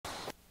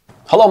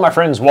Hello my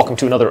friends, welcome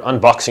to another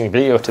unboxing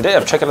video. Today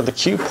I'm checking out the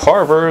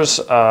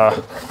QPARVERS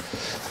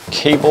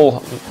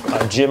cable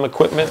gym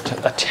equipment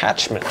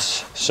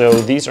attachments. So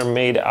these are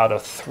made out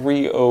of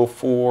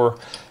 304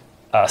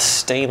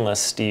 stainless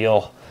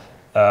steel.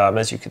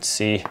 As you can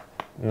see,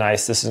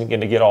 nice. This isn't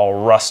going to get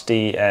all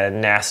rusty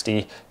and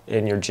nasty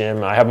in your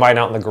gym. I have mine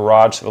out in the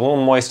garage, so a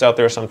little moist out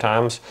there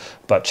sometimes,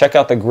 but check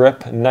out the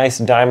grip. Nice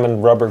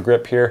diamond rubber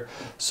grip here.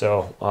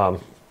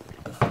 So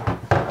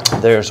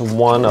there's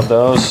one of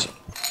those.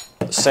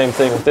 Same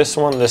thing with this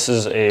one. This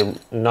is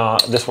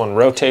this one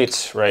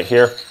rotates right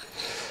here.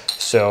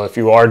 So if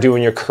you are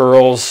doing your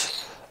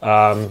curls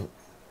or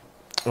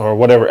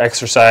whatever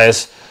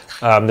exercise,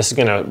 this is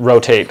going to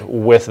rotate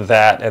with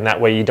that, and that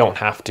way you don't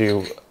have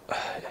to.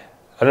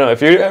 I don't know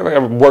if you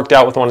ever worked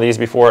out with one of these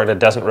before and it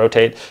doesn't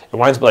rotate. It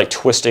winds up like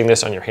twisting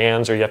this on your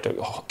hands, or you have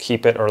to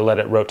keep it or let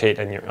it rotate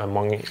and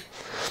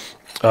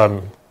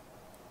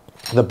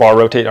the bar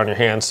rotate on your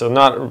hands. So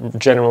not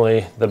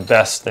generally the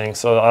best thing.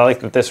 So I like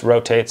that this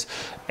rotates.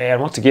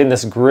 And once again,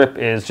 this grip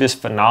is just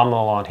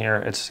phenomenal on here.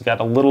 It's got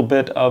a little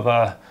bit of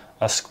a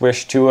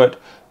squish to it,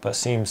 but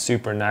seems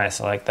super nice.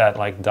 I like that,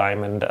 like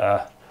diamond,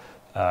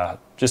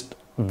 just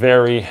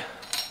very,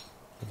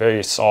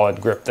 very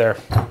solid grip there.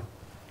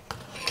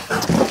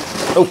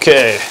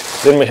 Okay,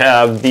 then we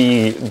have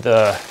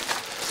the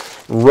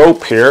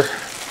rope here.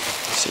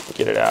 Let's see if we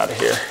can get it out of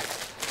here.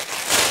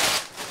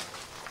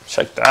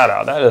 Check that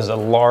out. That is a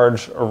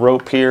large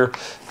rope here.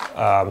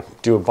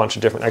 Do a bunch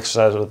of different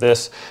exercises with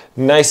this.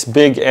 Nice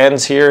big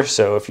ends here,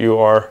 so if you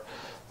are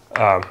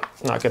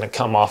not going to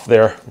come off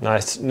there,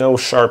 nice, no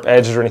sharp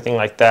edges or anything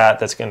like that.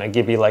 That's going to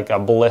give you like a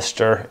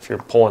blister if you're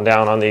pulling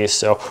down on these.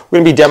 So we're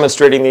going to be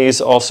demonstrating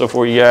these also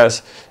for you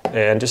guys.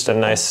 And just a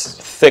nice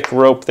thick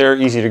rope there,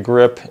 easy to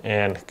grip,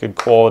 and good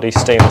quality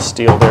stainless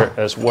steel there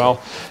as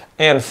well.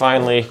 And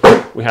finally,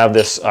 we have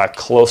this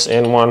close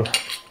in one.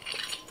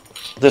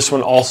 This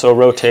one also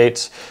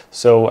rotates,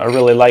 so I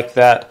really like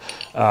that.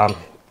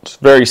 It's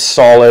very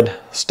solid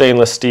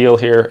stainless steel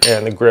here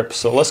and the grip.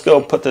 So let's go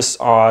put this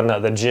on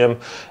the gym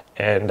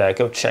and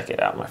go check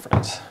it out, my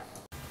friends.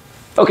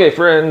 Okay,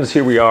 friends,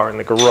 here we are in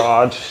the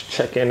garage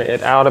checking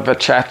it out. I've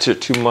attached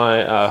it to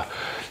my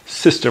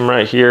system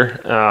right here.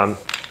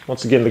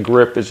 Once again, the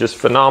grip is just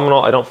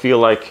phenomenal. I don't feel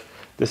like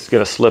this is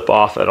going to slip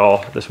off at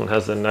all. This one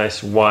has the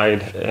nice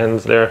wide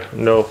ends there.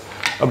 No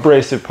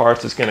abrasive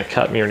parts that's going to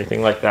cut me or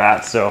anything like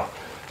that. So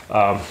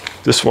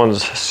this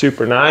one's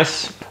super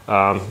nice.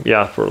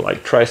 Yeah, for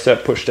like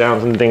tricep push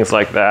downs and things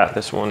like that,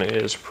 this one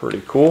is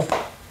pretty cool.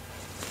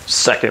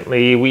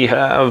 Secondly, we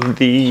have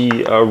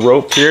the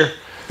rope here.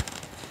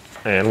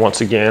 And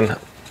once again,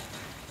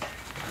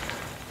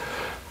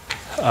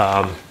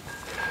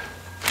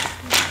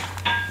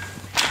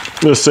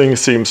 this thing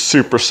seems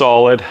super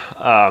solid.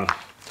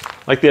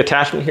 Like the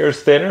attachment here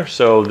is thinner,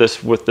 so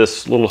with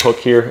this little hook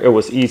here, it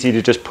was easy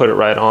to just put it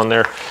right on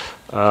there.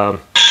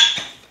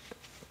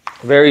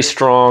 Very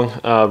strong.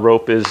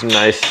 Rope is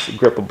nice,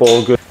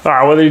 grippable, good.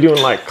 Whether you're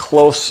doing like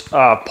close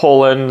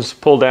pull-ins,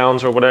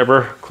 pull-downs, or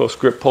whatever, close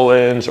grip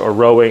pull-ins or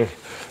rowing,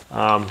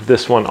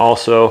 this one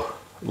also,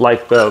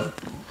 like the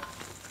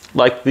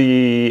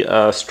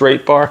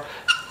straight bar,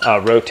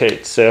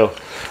 rotates. So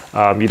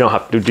you don't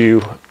have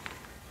to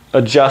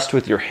adjust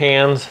with your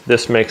hands.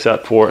 This makes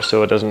up for it,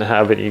 so it doesn't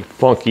have any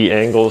funky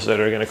angles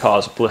that are going to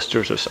cause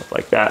blisters or stuff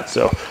like that.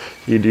 So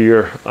you do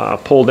your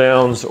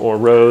pull-downs or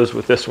rows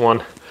with this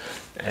one,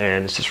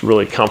 and it's just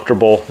really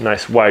comfortable,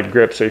 nice wide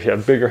grip. So if you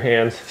have bigger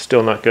hands,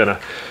 still not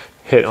gonna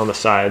hit on the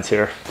sides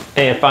here.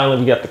 And finally,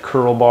 we got the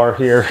curl bar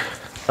here.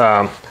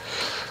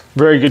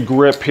 Very good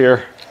grip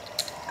here.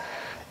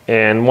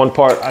 And one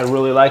part I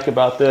really like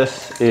about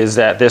this is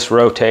that this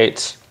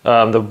rotates.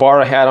 The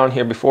bar I had on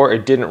here before,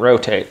 it didn't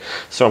rotate.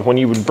 So when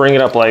you would bring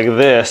it up like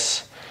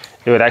this,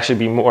 it would actually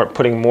be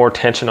putting more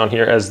tension on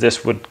here, as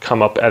this would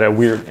come up at a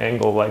weird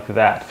angle like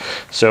that.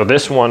 So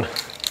this one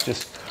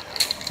just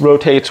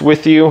rotates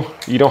with you.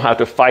 You don't have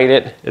to fight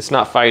it. It's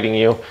not fighting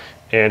you,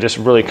 and just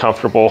really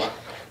comfortable.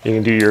 You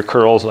can do your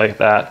curls like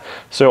that.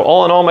 So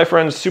all in all, my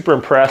friends, super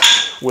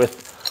impressed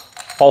with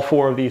all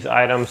four of these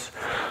items.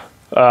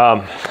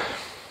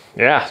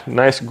 Yeah,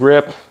 nice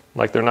grip.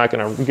 Like they're not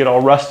gonna get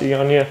all rusty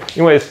on you.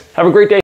 Anyways, have a great day.